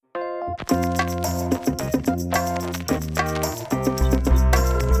Hello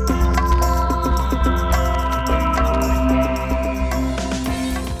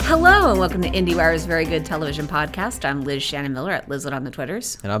and welcome to IndieWire's Very Good Television Podcast. I'm Liz Shannon Miller at Lizlet on the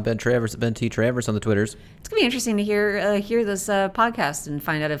Twitters. And I'm Ben Travers at Ben T. Travers on the Twitters. It's going to be interesting to hear this podcast and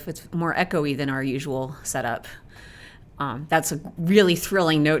find out if it's more echoey than our usual setup. That's a really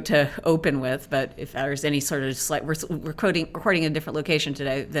thrilling note to open with, but if there's any sort of slight, we're recording in a different location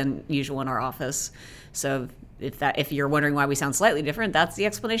today than usual in our office. So if you're wondering why we sound slightly different, that's the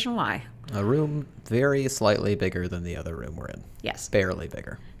explanation why. A room very slightly bigger than the other room we're in. Yes. Barely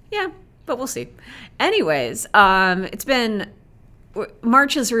bigger. Yeah, but we'll see. Anyways, it's been,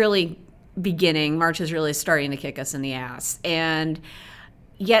 March is really beginning. March is really starting to kick us in the ass. And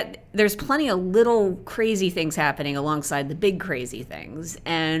yet there's plenty of little crazy things happening alongside the big crazy things.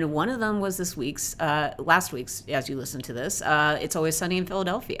 And one of them was last week's, as you listen to this, It's Always Sunny in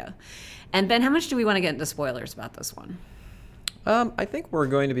Philadelphia. And Ben, how much do we want to get into spoilers about this one? I think we're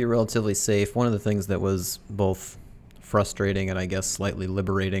going to be relatively safe. One of the things that was both frustrating and I guess slightly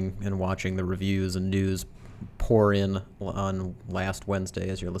liberating in watching the reviews and news pour in on last Wednesday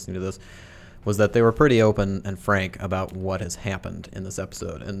as you're listening to this was that they were pretty open and frank about what has happened in this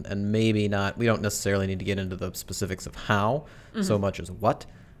episode. And maybe not, we don't necessarily need to get into the specifics of how so much as what.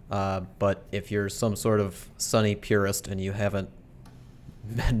 But if you're some sort of Sunny purist and you haven't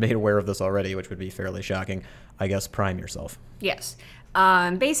been made aware of this already, which would be fairly shocking, I guess prime yourself. Yes.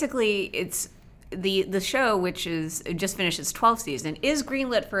 Basically, it's the show, which is just finished its 12th season, is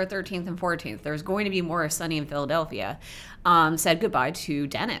greenlit for a 13th and 14th. There's going to be more Sunny in Philadelphia. Said goodbye to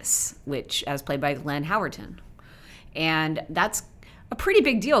Dennis, which as played by Glenn Howerton. And that's a pretty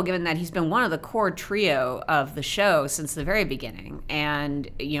big deal given that he's been one of the core trio of the show since the very beginning.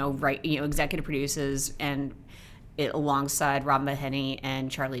 And, executive produces and it alongside Rob Mahoney and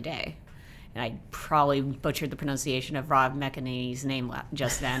Charlie Day. And I probably butchered the pronunciation of Rob McEnany's name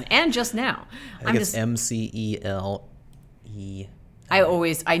just then and just now. I think it's MCELE. I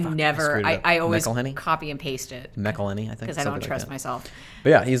always McElhenney? copy and paste it. McElhenney, I think. Because I don't trust myself.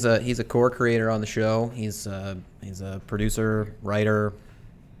 But yeah, he's a core creator on the show. He's a producer, writer,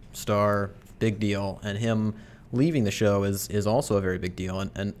 star, big deal. And him leaving the show is also a very big deal.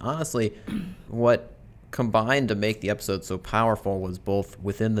 And honestly, what combined to make the episode so powerful was both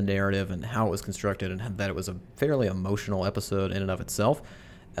within the narrative and how it was constructed and that it was a fairly emotional episode in and of itself,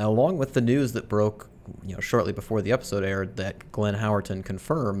 along with the news that broke shortly before the episode aired that Glenn Howerton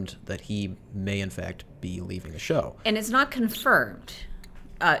confirmed that he may in fact be leaving the show. And it's not confirmed.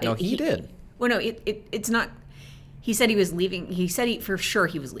 No, he did. Well, no, it's not. He said he was leaving. He said for sure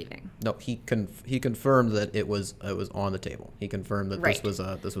he was leaving. No, he confirmed that it was on the table. He confirmed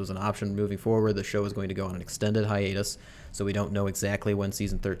that this was an option moving forward. The show is going to go on an extended hiatus, so we don't know exactly when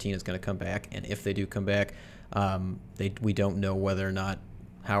season 13 is going to come back. And if they do come back, we don't know whether or not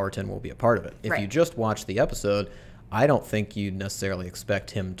Howerton will be a part of it. If you just watch the episode, I don't think you'd necessarily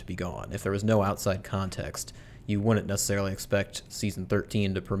expect him to be gone. If there was no outside context, you wouldn't necessarily expect season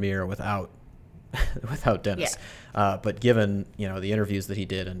 13 to premiere without Dennis. Yeah. But given the interviews that he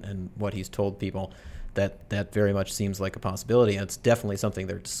did and what he's told people, that very much seems like a possibility, and it's definitely something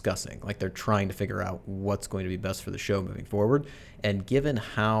they're discussing. Like they're trying to figure out what's going to be best for the show moving forward. And given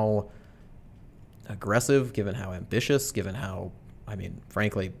how aggressive, given how ambitious, given how,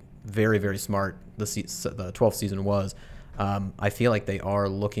 frankly, very, very smart the 12th season was, I feel like they are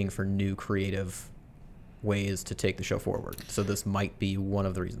looking for new creative ways to take the show forward. So this might be one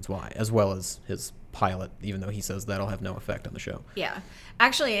of the reasons why, as well as his pilot, even though he says that'll have no effect on the show. Yeah.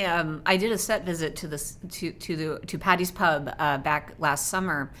 Actually, I did a set visit to Patty's Pub back last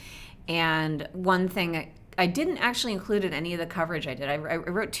summer, and one thing I didn't actually include in any of the coverage I did. I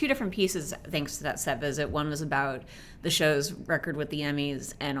wrote two different pieces thanks to that set visit. One was about the show's record with the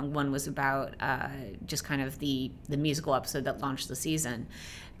Emmys, and one was about just kind of the musical episode that launched the season.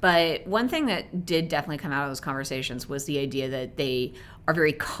 But one thing that did definitely come out of those conversations was the idea that they are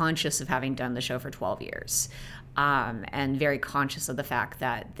very conscious of having done the show for 12 years, and very conscious of the fact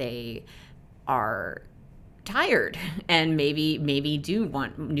that they are tired and maybe do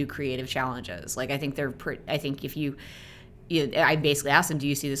want new creative challenges. Like I think if I basically asked them, do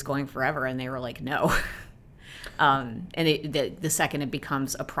you see this going forever? And they were like, no. And the second it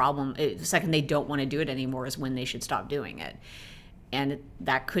becomes a problem, the second they don't want to do it anymore is when they should stop doing it. And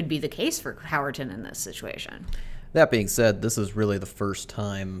that could be the case for Howerton in this situation. That being said, this is really the first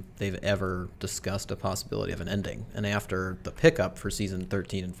time they've ever discussed a possibility of an ending. And after the pickup for season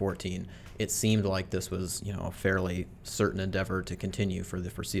 13 and 14, it seemed like this was, a fairly certain endeavor to continue for the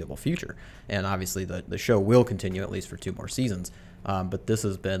foreseeable future. And obviously the show will continue at least for 2 more seasons. But this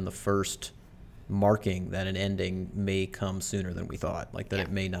has been the first marking that an ending may come sooner than we thought. Like that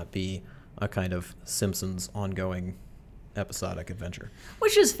it may not be a kind of Simpsons ongoing episodic adventure.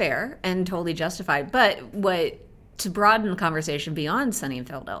 Which is fair and totally justified. But to broaden the conversation beyond Sunny in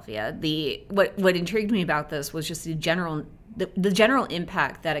Philadelphia, what intrigued me about this was just the general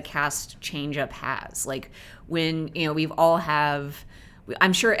impact that a cast change up has. Like when, we've all have,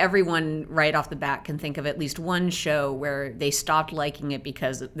 I'm sure everyone right off the bat can think of at least one show where they stopped liking it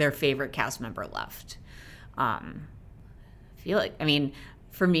because their favorite cast member left.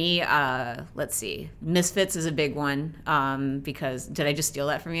 For me, let's see, Misfits is a big one, because, did I just steal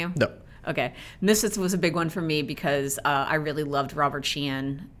that from you? No. Okay. Misfits was a big one for me because I really loved Robert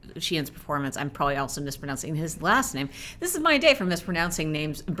Sheehan's performance. I'm probably also mispronouncing his last name. This is my day for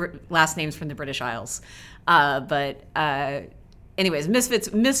mispronouncing last names from the British Isles. Anyways,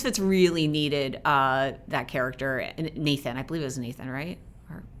 Misfits really needed that character. Nathan, I believe it was Nathan, right?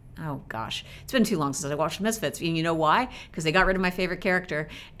 Oh gosh, it's been too long since I watched Misfits. And you know why? Because they got rid of my favorite character,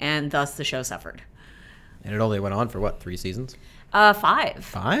 and thus the show suffered. And it only went on for what, 3 seasons? 5.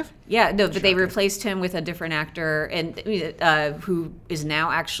 5? Yeah, no, but they replaced him with a different actor, and who is now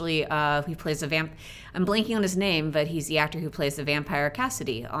actually he plays a vamp. I'm blanking on his name, but he's the actor who plays the vampire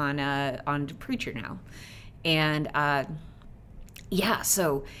Cassidy on Preacher now, and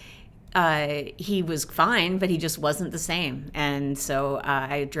so. He was fine, but he just wasn't the same, and so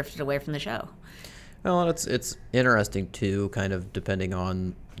I drifted away from the show. Well, it's interesting too, kind of depending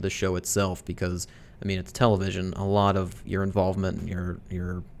on the show itself, because it's television. A lot of your involvement and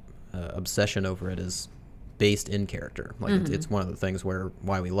your obsession over it is based in character. Like it's one of the things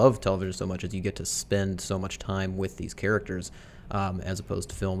why we love television so much is you get to spend so much time with these characters. As opposed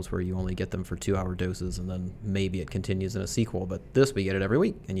to films where you only get them for 2-hour doses and then maybe it continues in a sequel. But this, we get it every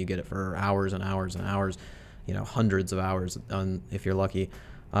week, and you get it for hours and hours and hours, hundreds of hours if you're lucky.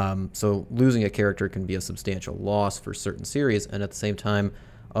 So losing a character can be a substantial loss for certain series, and at the same time,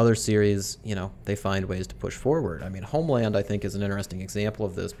 other series, they find ways to push forward. Homeland, I think, is an interesting example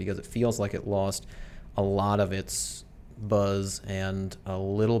of this because it feels like it lost a lot of its buzz and a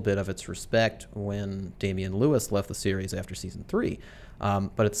little bit of its respect when Damian Lewis left the series after season 3.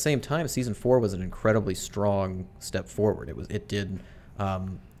 But at the same time, season 4 was an incredibly strong step forward. It did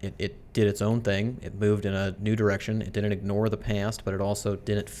its own thing. It moved in a new direction. It didn't ignore the past, but it also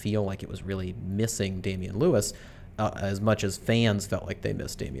didn't feel like it was really missing Damian Lewis as much as fans felt like they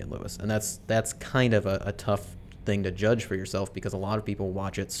missed Damian Lewis. And that's kind of a tough thing to judge for yourself because a lot of people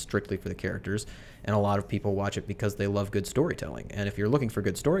watch it strictly for the characters, and a lot of people watch it because they love good storytelling. And if you're looking for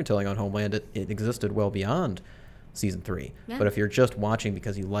good storytelling on Homeland, it existed well beyond season 3. Yeah. But if you're just watching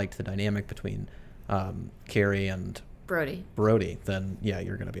because you liked the dynamic between Carrie and Brody, then yeah,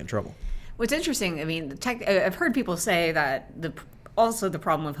 you're going to be in trouble. What's interesting, I've heard people say that also the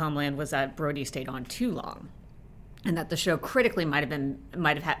problem with Homeland was that Brody stayed on too long, and that the show critically might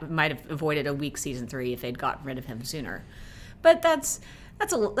have avoided a weak season 3 if they'd gotten rid of him sooner. But that's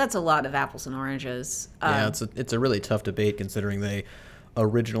a lot of apples and oranges. Yeah, it's a really tough debate considering they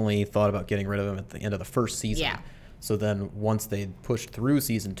originally thought about getting rid of him at the end of the first season. Yeah. So then once they pushed through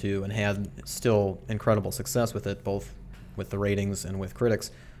season 2 and had still incredible success with it, both with the ratings and with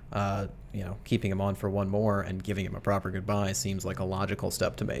critics, keeping him on for one more and giving him a proper goodbye seems like a logical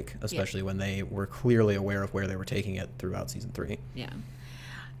step to make, especially when they were clearly aware of where they were taking it throughout season 3. Yeah.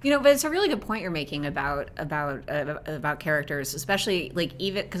 But it's a really good point you're making about characters, especially like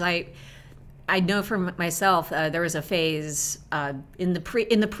even because I know for myself there was a phase in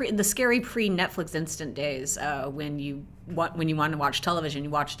the scary pre-Netflix instant days when you want to watch television, you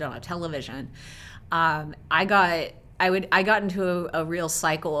watched it on a television. I got into a real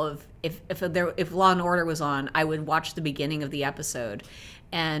cycle of if Law and Order was on, I would watch the beginning of the episode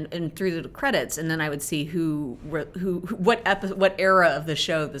and through the credits, and then I would see what era of the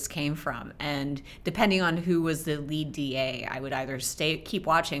show this came from, and depending on who was the lead DA, I would either keep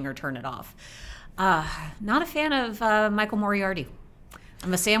watching or turn it off. Not a fan of Michael Moriarty.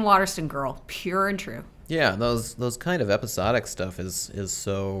 I'm a Sam Waterston girl, pure and true. Yeah, those kind of episodic stuff is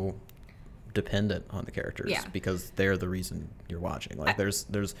so dependent on the characters because they're the reason you're watching. Like there's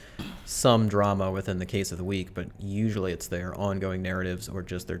some drama within the case of the week, but usually it's their ongoing narratives or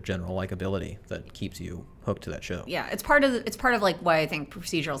just their general likability that keeps you hooked to that show. Yeah, it's part of like why I think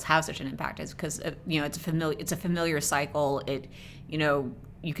procedurals have such an impact is because it's a familiar cycle.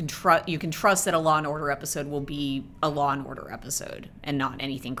 You can trust that a Law and Order episode will be a Law and Order episode and not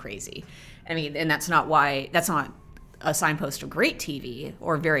anything crazy. And that's not a signpost of great TV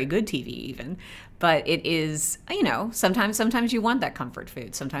or very good TV even, but it is, sometimes you want that comfort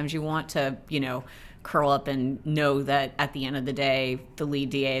food. Sometimes you want to, curl up and know that at the end of the day, the lead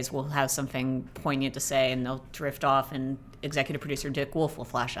DAs will have something poignant to say, and they'll drift off, and executive producer Dick Wolf will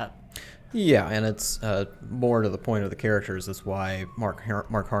flash up. Yeah, and it's more to the point of the characters. It's why Mark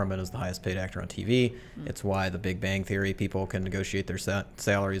Harmon is the highest paid actor on TV. It's why the Big Bang Theory people can negotiate their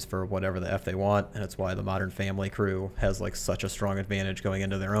salaries for whatever the F they want. And it's why the Modern Family crew has like such a strong advantage going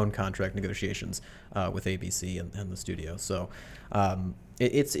into their own contract negotiations with ABC and the studio. So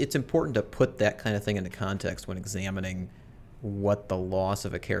it's important to put that kind of thing into context when examining what the loss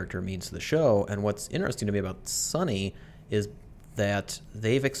of a character means to the show. And what's interesting to me about Sunny is that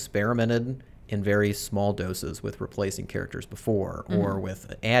they've experimented in very small doses with replacing characters before, or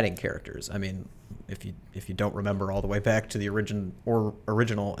with adding characters. I mean, if you don't remember all the way back to the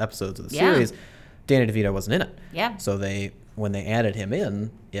original episodes of the series, Danny DeVito wasn't in it. Yeah. So when they added him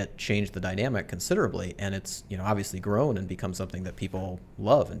in, it changed the dynamic considerably, and it's obviously grown and become something that people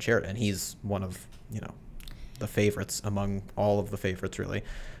love and share. And he's one of the favorites among all of the favorites, really.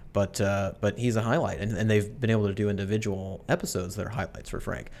 But he's a highlight, and they've been able to do individual episodes that are highlights for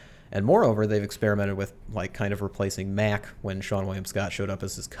Frank. And moreover, they've experimented with like kind of replacing Mac when Sean William Scott showed up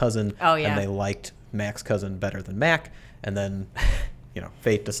as his cousin. Oh, yeah. And they liked Mac's cousin better than Mac, and then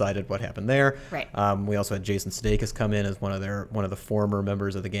fate decided what happened there. Right. We also had Jason Sudeikis come in as one of the former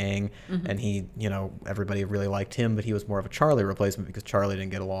members of the gang, and he everybody really liked him, but he was more of a Charlie replacement because Charlie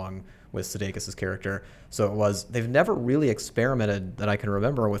didn't get along with Sudeikis' character. So they've never really experimented that I can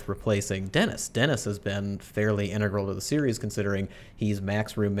remember with replacing Dennis. Dennis has been fairly integral to the series, considering he's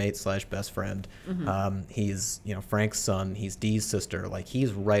Mac's roommate / best friend. He's Frank's son. He's Dee's sister. Like,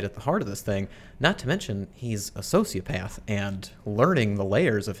 he's right at the heart of this thing. Not to mention he's a sociopath, and learning the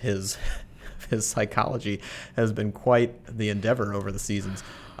layers of his psychology has been quite the endeavor over the seasons.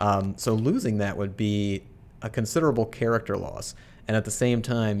 So losing that would be a considerable character loss. And at the same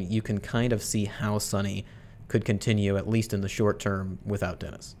time, you can kind of see how Sunny could continue, at least in the short term, without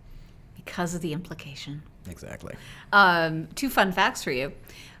Dennis. Because of the implication. Exactly. 2 fun facts for you.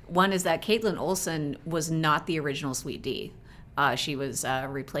 One is that Caitlin Olsen was not the original Sweet Dee. She was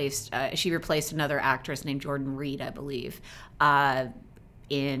replaced. She replaced another actress named Jordan Reed, I believe, when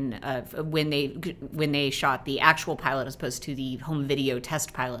they shot the actual pilot as opposed to the home video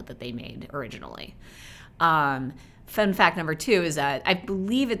test pilot that they made originally. Fun fact number 2 is that I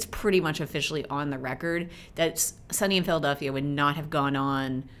believe it's pretty much officially on the record that Sunny in Philadelphia would not have gone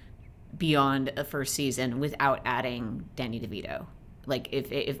on beyond a first season without adding Danny DeVito. Like,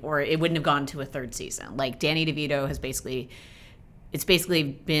 or it wouldn't have gone to a 3rd season. Like, Danny DeVito has it's basically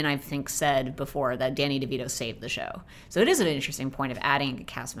been, I think, said before that Danny DeVito saved the show. So it is an interesting point of adding a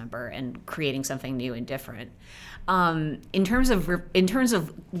cast member and creating something new and different. In terms of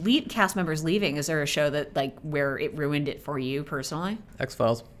lead cast members leaving, is there a show that where it ruined it for you personally?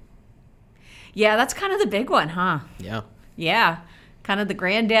 X-Files. Yeah, that's kind of the big one, huh? Yeah. Yeah, kind of the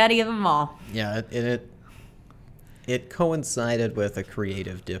granddaddy of them all. Yeah, it coincided with a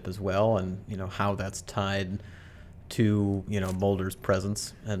creative dip as well, and how that's tied to Mulder's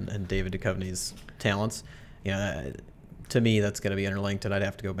presence and David Duchovny's talents. To me, that's going to be interlinked, and I'd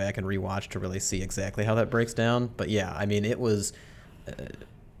have to go back and rewatch to really see exactly how that breaks down. But yeah, I mean, it was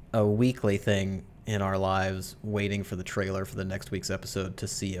a weekly thing in our lives, waiting for the trailer for the next week's episode to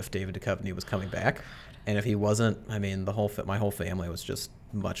see if David Duchovny was coming back. And if he wasn't, I mean, my whole family was just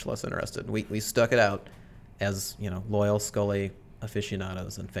much less interested. We stuck it out as loyal Scully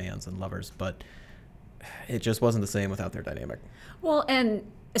aficionados and fans and lovers, but it just wasn't the same without their dynamic. Well, and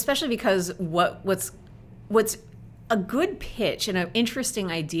especially because what's a good pitch and an interesting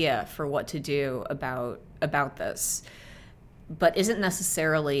idea for what to do about this, but didn't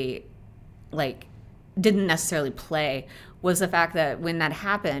necessarily play, was the fact that when that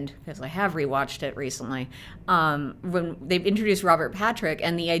happened, because I have rewatched it recently, when they introduced Robert Patrick,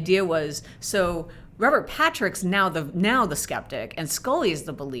 and the idea was, so Robert Patrick's now the skeptic and Scully's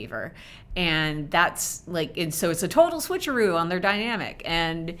the believer, and that's and so it's a total switcheroo on their dynamic,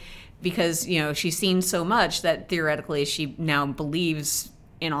 and because she's seen so much that theoretically she now believes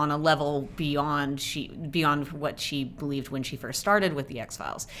on a level beyond what she believed when she first started with the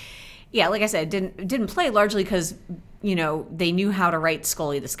X-Files. Yeah, like I said, it didn't play largely because they knew how to write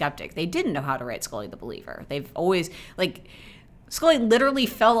Scully the skeptic. They didn't know how to write Scully the believer. They've always Scully literally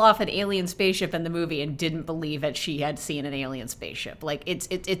fell off an alien spaceship in the movie and didn't believe that she had seen an alien spaceship.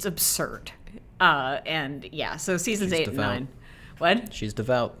 It's absurd. And yeah, so seasons 8 and 9. What? She's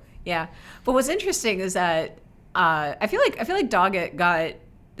devout. Yeah, but what's interesting is that I feel like Doggett got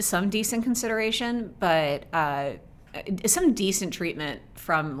some decent consideration, but some decent treatment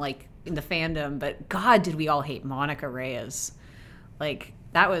from in the fandom. But God, did we all hate Monica Reyes?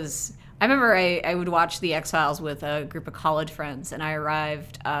 That was. I remember I would watch The X-Files with a group of college friends, and I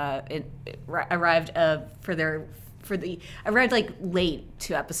arrived like late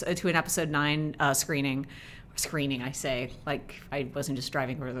to an episode 9 screening. I say, like I wasn't just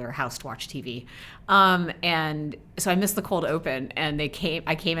driving over to their house to watch TV, and so I missed the cold open. And I came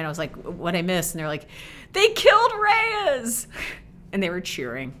in, I was like, "What I missed?" And they're like, "They killed Reyes," and they were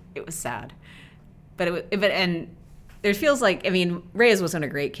cheering. It was sad, and there feels like, I mean, Reyes wasn't a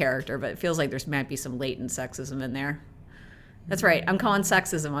great character, but it feels like there might be some latent sexism in there. That's right. I'm calling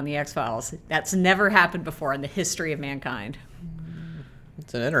sexism on The X-Files. That's never happened before in the history of mankind.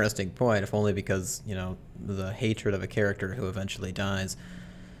 It's an interesting point, if only because, the hatred of a character who eventually dies,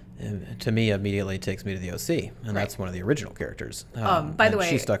 to me, immediately takes me to the OC, and that's one of the original characters. By the way,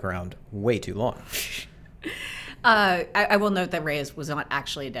 she stuck around way too long. I will note that Reyes was not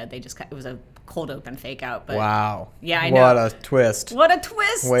actually dead. It was a cold open fake out. But wow. Yeah, I know. What a twist. What a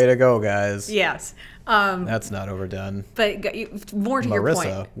twist. Way to go, guys. Yes. That's not overdone. But more to your point.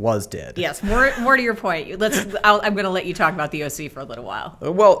 Marissa was dead. Yes, more to your point. I'm going to let you talk about the OC for a little while.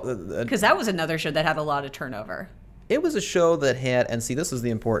 Well, because that was another show that had a lot of turnover. It was a show that had, and see, this is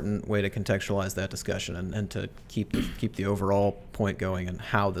the important way to contextualize that discussion and to keep the overall point going and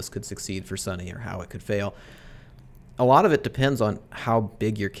how this could succeed for Sunny or how it could fail. A lot of it depends on how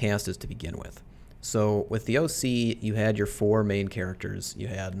big your cast is to begin with. So with the OC, you had your 4 main characters. You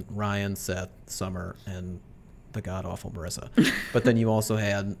had Ryan, Seth, Summer, and the god-awful Marissa. But then you also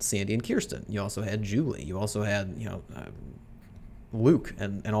had Sandy and Kirsten. You also had Julie. You also had, Luke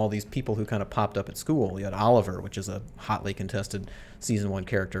and all these people who kind of popped up at school. You had Oliver, which is a hotly contested season 1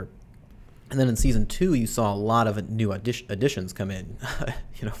 character. And then in season 2, you saw a lot of new additions come in.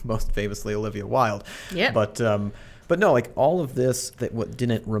 Most famously Olivia Wilde. Yeah. But no, like all of this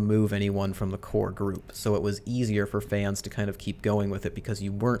didn't remove anyone from the core group. So it was easier for fans to kind of keep going with it because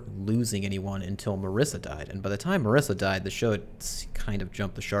you weren't losing anyone until Marissa died. And by the time Marissa died, the show had kind of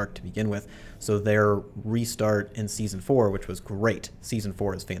jumped the shark to begin with. So their restart in season 4, which was great. Season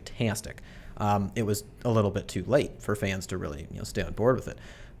 4 is fantastic. It was a little bit too late for fans to really stay on board with it.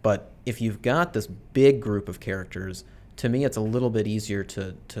 But if you've got this big group of characters, to me, it's a little bit easier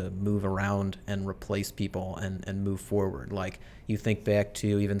to move around and replace people and move forward. Like, you think back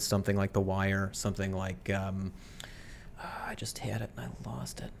to even something like The Wire, something like, I just had it and I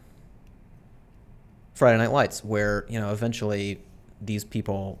lost it. Friday Night Lights, where, eventually these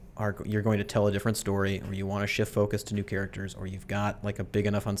people you're going to tell a different story, or you want to shift focus to new characters, or you've got like a big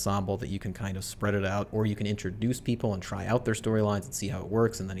enough ensemble that you can kind of spread it out, or you can introduce people and try out their storylines and see how it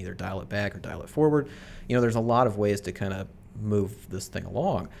works and then either dial it back or dial it forward. There's a lot of ways to kind of move this thing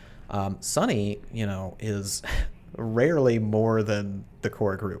along. Sunny, is rarely more than the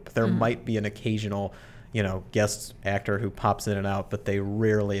core group. There might be an occasional, guest actor who pops in and out, but they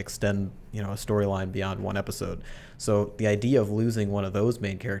rarely extend, a storyline beyond one episode. So the idea of losing one of those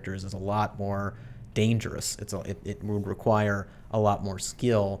main characters is a lot more dangerous. It would require a lot more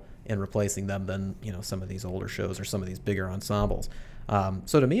skill in replacing them than some of these older shows or some of these bigger ensembles.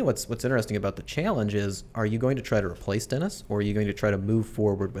 So to me, what's interesting about the challenge is, are you going to try to replace Dennis, or are you going to try to move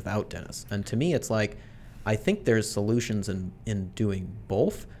forward without Dennis? And to me, it's like, I think there's solutions in doing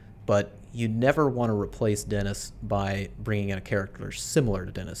both, but you never want to replace Dennis by bringing in a character similar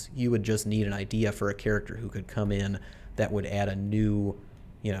to Dennis. You would just need an idea for a character who could come in that would add a new,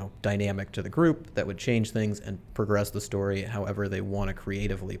 dynamic to the group, that would change things and progress the story however they want to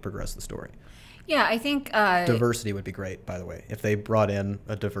creatively progress the story. Yeah, I think diversity would be great, by the way. If they brought in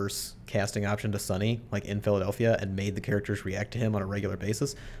a diverse casting option to Sunny, like in Philadelphia, and made the characters react to him on a regular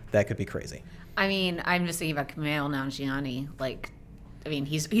basis, that could be crazy. I mean, I'm just thinking about Kumail Nanjiani.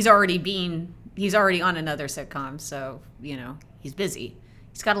 He's already on another sitcom, so he's busy.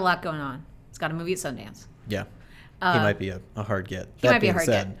 He's got a lot going on. He's got a movie at Sundance. Yeah, he might be a hard get. He might be a hard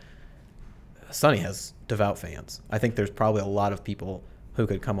get. Sunny has devout fans. I think there's probably a lot of people who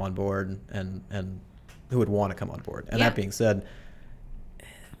could come on board and who would want to come on board. And that being said,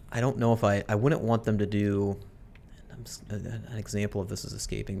 I don't know if I wouldn't want them to do, an example of this is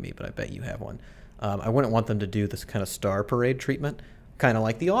escaping me, but I bet you have one. I wouldn't want them to do this kind of star parade treatment, kind of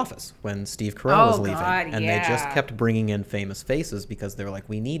like The Office when Steve Carell was leaving. And they just kept bringing in famous faces because they were like,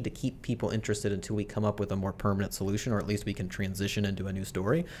 we need to keep people interested until we come up with a more permanent solution, or at least we can transition into a new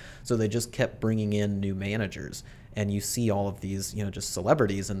story. So they just kept bringing in new managers. And you see all of these, just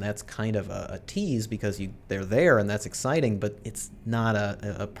celebrities, and that's kind of a tease because they're there and that's exciting, but it's not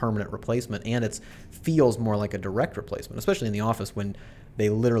a permanent replacement, and it feels more like a direct replacement, especially in The Office when they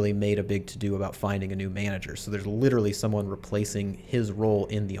literally made a big to-do about finding a new manager. So there's literally someone replacing his role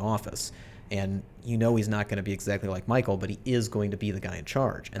in The Office. And you know he's not going to be exactly like Michael, but he is going to be the guy in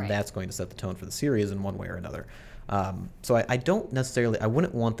charge, and Right. that's going to set the tone for the series in one way or another. So I don't necessarily, I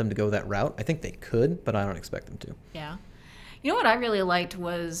wouldn't want them to go that route. I think they could, but I don't expect them to. Yeah. You know what I really liked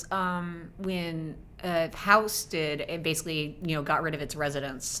was when House did, it basically, got rid of its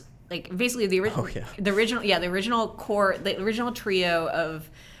residents. Like basically the original, Oh, yeah. the original core, the original trio of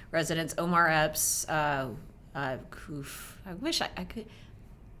residents: Omar Epps, I wish I could,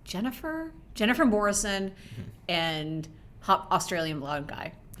 Jennifer Morrison, and hot Australian blonde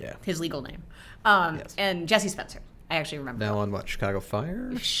guy. Yeah. His legal name, Yes. and Jesse Spencer. I actually remember. Now on what, Chicago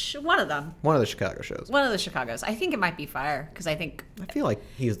Fire? One of them. One of the Chicago shows. One of the Chicagos. I think it might be Fire because I think, I feel like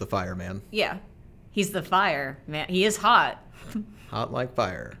he's the fireman. yeah, he's the fire man. He is hot. Hot like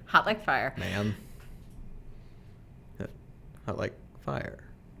fire, Hot like fire. man. Hot like fire,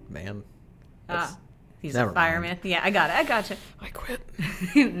 man. That's- He's never a fireman. Yeah, I got it. I got you. I quit.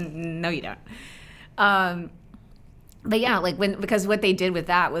 No, you don't. But yeah, because what they did with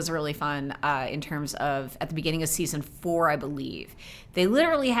that was really fun in terms of at the beginning of season 4, I believe, they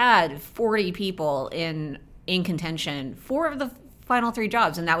literally had 40 people in contention, 4 of the final 3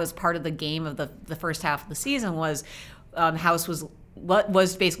 jobs, and that was part of the game of the first half of the season. Was House was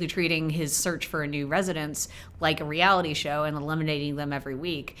basically treating his search for a new residence like a reality show and eliminating them every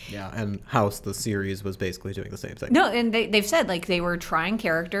week. Yeah, and House, the series, was basically doing the same thing. No, and they've said like they were trying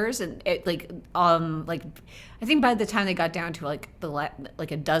characters, and I think by the time they got down to like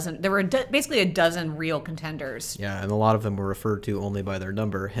a dozen, there were basically a dozen real contenders. Yeah, and a lot of them were referred to only by their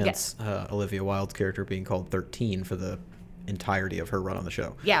number, hence Yes. Olivia Wilde's character being called 13 for the entirety of her run on the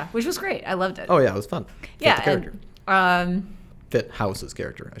show. Yeah, which was great. I loved it. Oh yeah, it was fun. Fit yeah, the character. and, Fit House's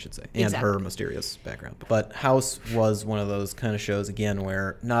character, I should say, and Exactly. her mysterious background. But House was one of those kind of shows, again,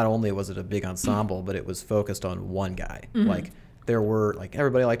 where not only was it a big ensemble, but it was focused on one guy. Mm-hmm. Like, there were,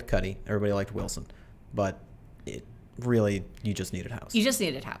 everybody liked Cuddy, everybody liked Wilson, but it really, you just needed House. you just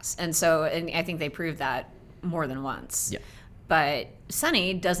needed House, and I think they proved that more than once. Yeah. But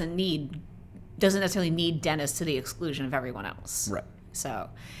Sonny doesn't necessarily need Dennis to the exclusion of everyone else. Right. So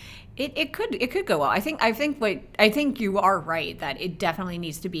it could go well. I think you are right that it definitely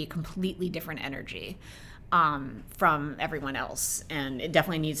needs to be a completely different energy from everyone else, and it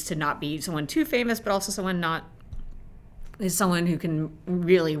definitely needs to not be someone too famous, but also someone who can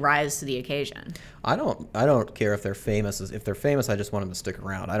really rise to the occasion. I don't care if they're famous. If they're famous, I just want them to stick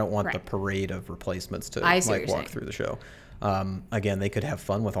around. I don't want the Right. parade of replacements to I see what you're walk saying. through the show. Again, they could have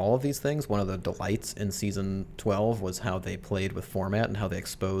fun with all of these things. One of the delights in season 12 was how they played with format and how they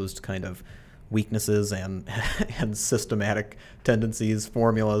exposed kind of weaknesses and and systematic tendencies,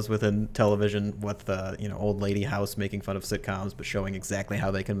 formulas within television. With the old lady House making fun of sitcoms, but showing exactly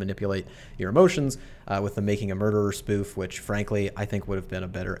how they can manipulate your emotions. With the Making a Murderer spoof, which frankly I think would have been a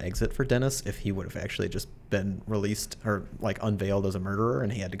better exit for Dennis if he would have actually just been released or unveiled as a murderer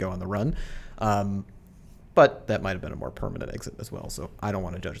and he had to go on the run. But that might have been a more permanent exit as well, so I don't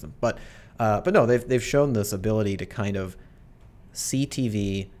want to judge them. But no, they've shown this ability to kind of see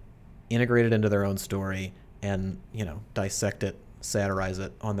TV, integrate it into their own story, and dissect it, satirize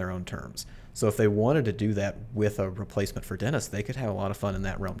it on their own terms. So if they wanted to do that with a replacement for Dennis, they could have a lot of fun in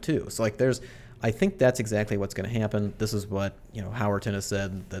that realm too. So I think that's exactly what's going to happen. This is what Howerton has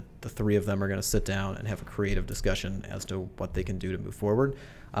said, that the 3 of them are going to sit down and have a creative discussion as to what they can do to move forward.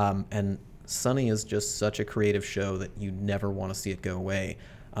 And Sunny is just such a creative show that you never want to see it go away.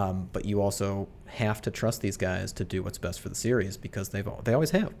 But you also have to trust these guys to do what's best for the series because they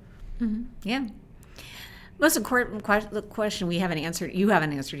always have. Mm-hmm. Yeah. Most important question you haven't answered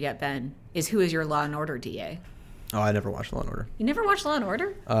yet, Ben, is who is your Law and Order DA? Oh, I never watched Law & Order. You never watched Law and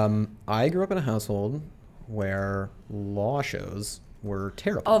Order? I grew up in a household where law shows were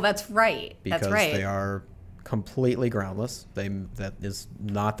terrible. Oh, that's right. Because That's right. they are completely groundless. That is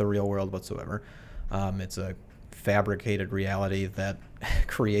not the real world whatsoever. It's a fabricated reality that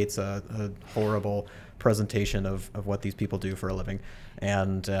creates a horrible presentation of what these people do for a living.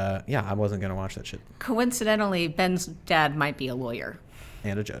 And I wasn't going to watch that shit. Coincidentally, Ben's dad might be a lawyer.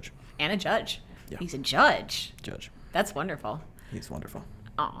 And a judge. And a judge. Yeah. He's a judge. Judge. That's wonderful. He's wonderful.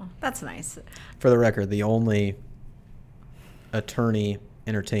 Oh, that's nice. For the record, the only attorney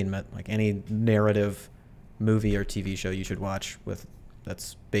entertainment, like any narrative movie or TV show you should watch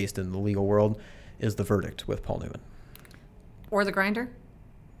that's based in the legal world, is The Verdict with Paul Newman. Or The Grinder?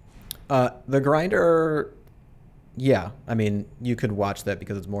 The Grinder, yeah. I mean, you could watch that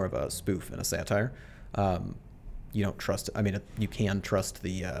because it's more of a spoof and a satire. You don't trust. I mean, you can trust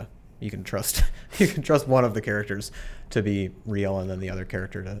the. You can trust one of the characters to be real, and then the other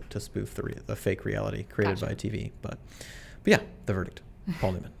character to spoof the fake reality created Gotcha. by TV. But yeah, The Verdict,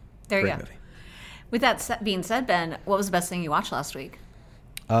 Paul Newman. There you Great go. movie. With that being said, Ben, what was the best thing you watched last week?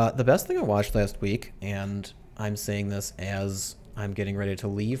 The best thing I watched last week, and I'm saying this as I'm getting ready to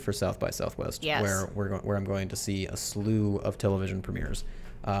leave for South by Southwest, Yes. where I'm going to see a slew of television premieres,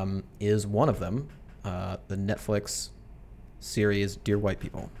 is one of them. The Netflix series Dear White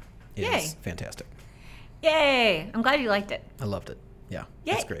People is Yay. fantastic. Yay! I'm glad you liked it. I loved it. Yeah,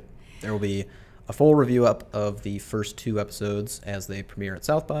 Yay. it's great. There will be a full review up of the first 2 episodes as they premiere at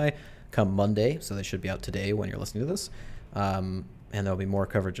South by come Monday, so they should be out today when you're listening to this. And there'll be more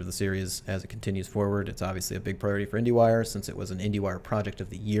coverage of the series as it continues forward. It's obviously a big priority for IndieWire since it was an IndieWire Project of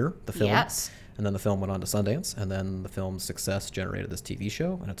the Year, the film. Yes. And then the film went on to Sundance, and then the film's success generated this TV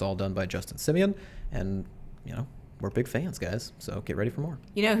show, and it's all done by Justin Simeon. And, you know, we're big fans, guys, so get ready for more.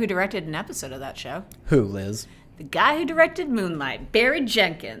 You know who directed an episode of that show? Who, Liz? The guy who directed Moonlight, Barry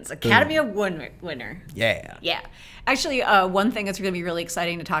Jenkins, Academy Award winner. Yeah. Yeah. Actually, one thing that's going to be really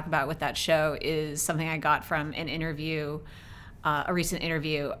exciting to talk about with that show is something I got from an interview, a recent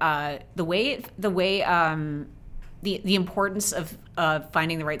interview. The importance of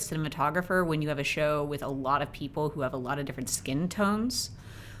finding the right cinematographer when you have a show with a lot of people who have a lot of different skin tones.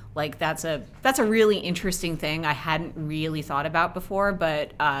 Like that's a really interesting thing I hadn't really thought about before,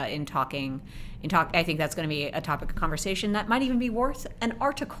 but I think that's going to be a topic of conversation that might even be worth an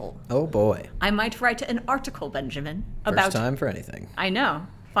article. Oh, boy. I might write an article, Benjamin, about. First time for anything. I know.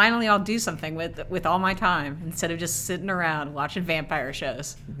 Finally, I'll do something with all my time instead of just sitting around watching vampire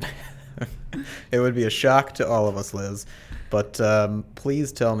shows. It would be a shock to all of us, Liz. But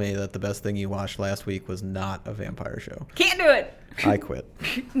please tell me that the best thing you watched last week was not a vampire show. Can't do it. I quit.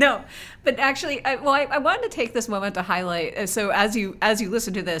 No, but actually, I wanted to take this moment to highlight. So as you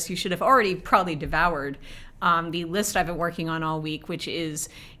listen to this, you should have already probably devoured the list I've been working on all week, which is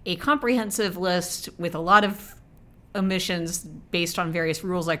a comprehensive list with a lot of omissions based on various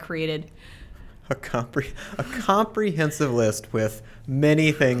rules I created. A comprehensive list with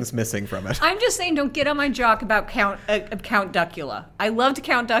many things missing from it. I'm just saying, don't get on my jock about Count Duckula. I loved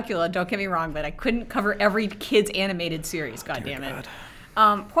Count Duckula, don't get me wrong, but I couldn't cover every kid's animated series. God damn it.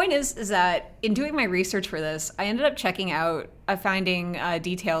 Point is that in doing my research for this, I ended up checking out, finding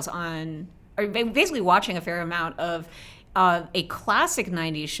details on, or basically watching a fair amount of a classic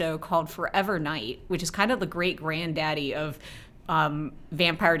 90s show called Forever Knight, which is kind of the great granddaddy of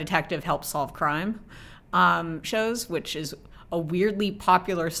vampire detective help solve crime shows, which is a weirdly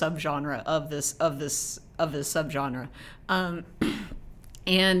popular subgenre of this subgenre.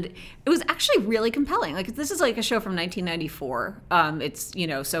 And it was actually really compelling. Like, this is like a show from 1994.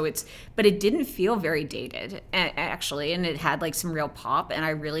 But it didn't feel very dated actually, and it had like some real pop, and I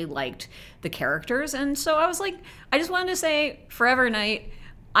really liked the characters. And so I was like, I just wanted to say, Forever Knight,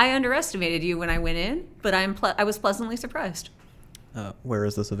 I underestimated you when I went in, but I was pleasantly surprised. Where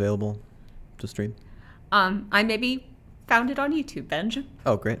is this available to stream? I maybe found it on YouTube, Benj.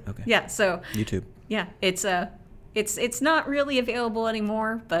 Oh, great. Okay. Yeah. So YouTube. Yeah, it's not really available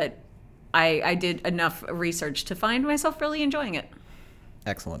anymore, but I did enough research to find myself really enjoying it.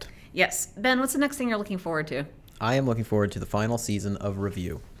 Excellent. Yes. Ben, what's the next thing you're looking forward to? I am looking forward to the final season of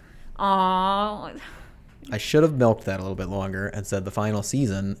Review. Aww. I should have milked that a little bit longer and said the final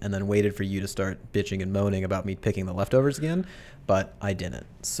season and then waited for you to start bitching and moaning about me picking the leftovers again, but I didn't.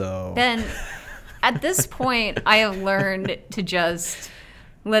 So Ben, at this point, I have learned to just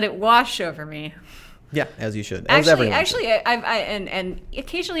let it wash over me. Yeah, as you should. Actually, and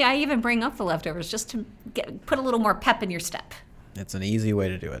occasionally I even bring up the leftovers just to put a little more pep in your step. It's an easy way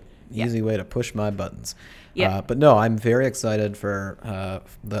to do it. Easy way to push my buttons. Yeah. But no, I'm very excited for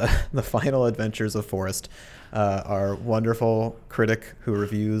the final adventures of Forrest, our wonderful critic who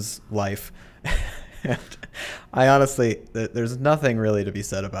reviews life. And I honestly, there's nothing really to be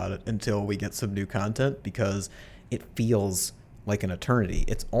said about it until we get some new content, because it feels like an eternity.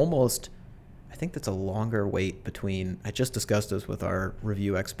 It's almost, I think that's a longer wait between, I just discussed this with our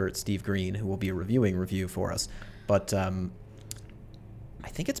review expert, Steve Green, who will be reviewing Review for us. But I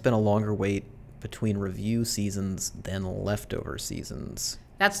think it's been a longer wait between Review seasons than leftover seasons.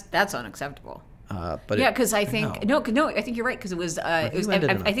 That's unacceptable. But yeah, because I think I think you're right, because it was I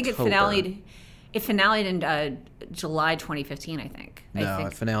think it finaled in July 2015. I think.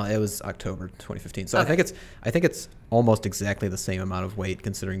 It was October 2015. So okay. I think it's almost exactly the same amount of wait,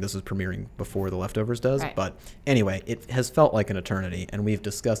 considering this is premiering before The Leftovers does. Right. But anyway, it has felt like an eternity, and we've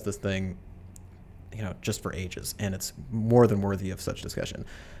discussed this thing, just for ages, and it's more than worthy of such discussion.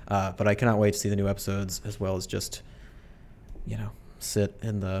 But I cannot wait to see the new episodes, as well as just, sit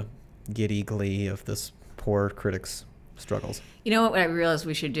in the giddy glee of this poor critic's struggles. You know what I realized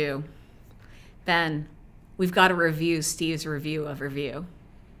we should do? Ben, we've got to review Steve's review of Review.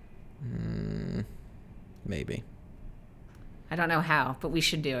 Maybe. I don't know how, but we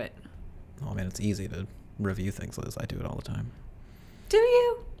should do it. Oh, man, it's easy to review things, Liz. I do it all the time. Do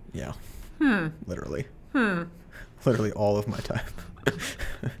you? Yeah. Hmm. Literally. Hmm. Literally all of my time.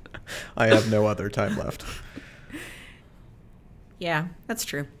 I have no other time left. Yeah, that's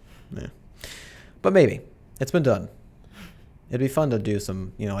true. Yeah. But maybe. It's been done. It'd be fun to do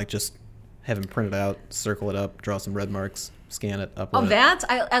some, like just have him print it out, circle it up, draw some red marks, scan it, upload Oh, it. that?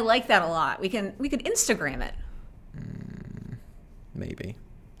 I like that a lot. We could Instagram it. Maybe.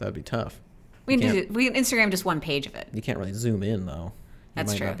 That would be tough. We can Instagram just one page of it. You can't really zoom in, though.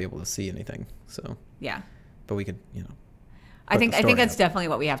 That's you might true. not be able to see anything. So. Yeah. But we could, I think that's up. definitely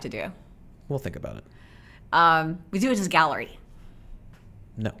what we have to do. We'll think about it. We do it as gallery.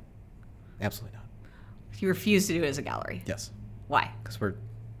 No. Absolutely not. You refuse to do it as a gallery. Yes. Why?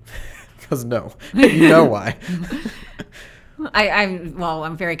 Because no. You know why.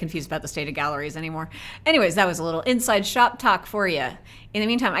 I'm very confused about the state of galleries anymore. Anyways, that was a little inside shop talk for you. In the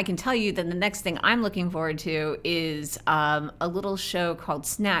meantime, I can tell you that the next thing I'm looking forward to is a little show called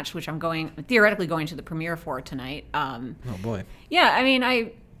Snatch, which I'm theoretically going to the premiere for tonight. Oh boy. Yeah, I mean,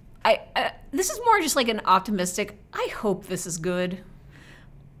 I this is more just like an optimistic. I hope this is good.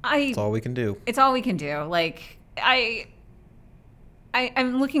 It's all we can do. It's all we can do. Like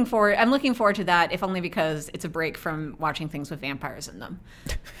I'm looking forward to that, if only because it's a break from watching things with vampires in them.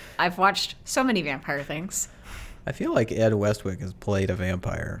 I've watched so many vampire things. I feel like Ed Westwick has played a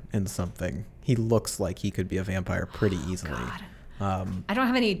vampire in something. He looks like he could be a vampire pretty easily. God. I don't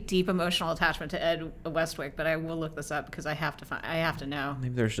have any deep emotional attachment to Ed Westwick, but I will look this up because I have to know.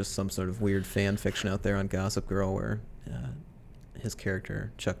 Maybe there's just some sort of weird fan fiction out there on Gossip Girl where his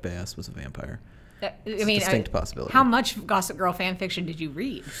character Chuck Bass was a vampire. It's a distinct possibility. How much Gossip Girl fan fiction did you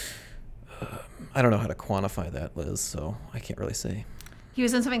read? I don't know how to quantify that, Liz, so I can't really say. He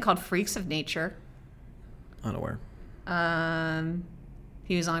was in something called Freaks of Nature. Unaware.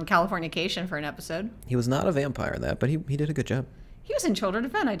 He was on Californication for an episode. He was not a vampire in that, but he did a good job. He was in Children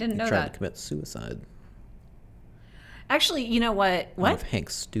of Men. I didn't know that. He tried to commit suicide. Actually, you know what? One of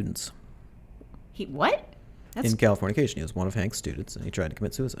Hank's students. What? In Californication, he was one of Hank's students, and he tried to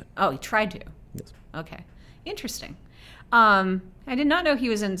commit suicide. Oh, he tried to? Yes. Okay. Interesting. I did not know he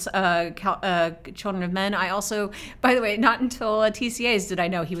was in Children of Men. I also, by the way, not until TCAs did I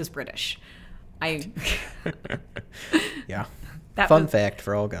know he was British. Yeah. Fun fact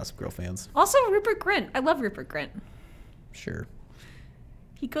for all Gossip Girl fans. Also, Rupert Grint. I love Rupert Grint. Sure.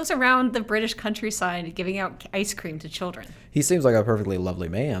 He goes around the British countryside giving out ice cream to children. He seems like a perfectly lovely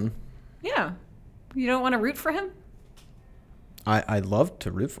man. Yeah. You don't want to root for him? I'd love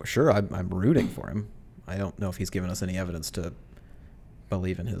to root for. Sure, I'm rooting for him. I don't know if he's given us any evidence to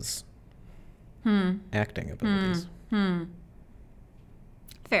believe in his acting abilities.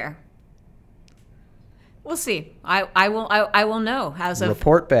 Fair. We'll see. I will know.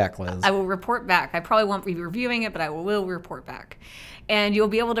 Report back, Liz. I will report back. I probably won't be reviewing it, but I will report back. And you'll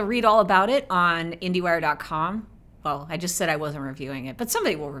be able to read all about it on IndieWire.com. Well, I just said I wasn't reviewing it, but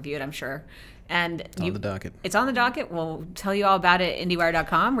somebody will review it, I'm sure. And it's on the docket. It's on the docket. We'll tell you all about it at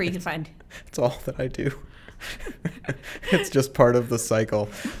IndieWire.com, where you can find. It's all that I do. It's just part of the cycle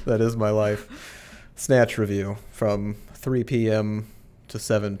that is my life. Snatch review from 3 p.m. to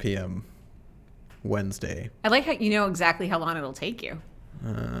 7 p.m. Wednesday. I like how you know exactly how long it'll take you.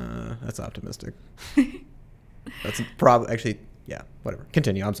 That's optimistic. That's probably actually, yeah. Whatever.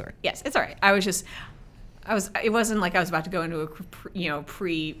 Continue. I'm sorry. Yes, it's all right. It wasn't like I was about to go into a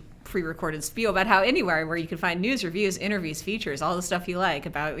pre-recorded spiel about how anywhere where you can find news, reviews, interviews, features, all the stuff you like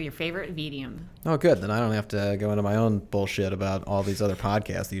about your favorite medium. Oh, good. Then I don't have to go into my own bullshit about all these other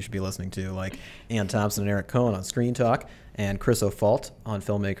podcasts that you should be listening to, like Ann Thompson and Eric Cohen on Screen Talk and Chris O'Falt on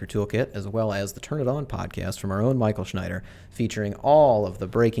Filmmaker Toolkit, as well as the Turn It On podcast from our own Michael Schneider, featuring all of the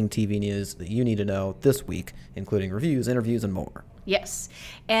breaking TV news that you need to know this week, including reviews, interviews, and more. Yes.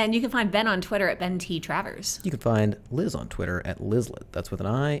 And you can find Ben on Twitter at Ben T. Travers. You can find Liz on Twitter at Lizlet. That's with an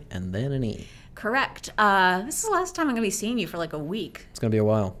I and then an E. Correct. This is the last time I'm going to be seeing you for like a week. It's going to be a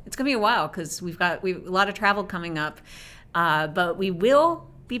while. It's going to be a while because we've a lot of travel coming up. But we will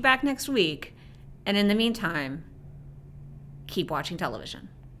be back next week. And in the meantime, keep watching television.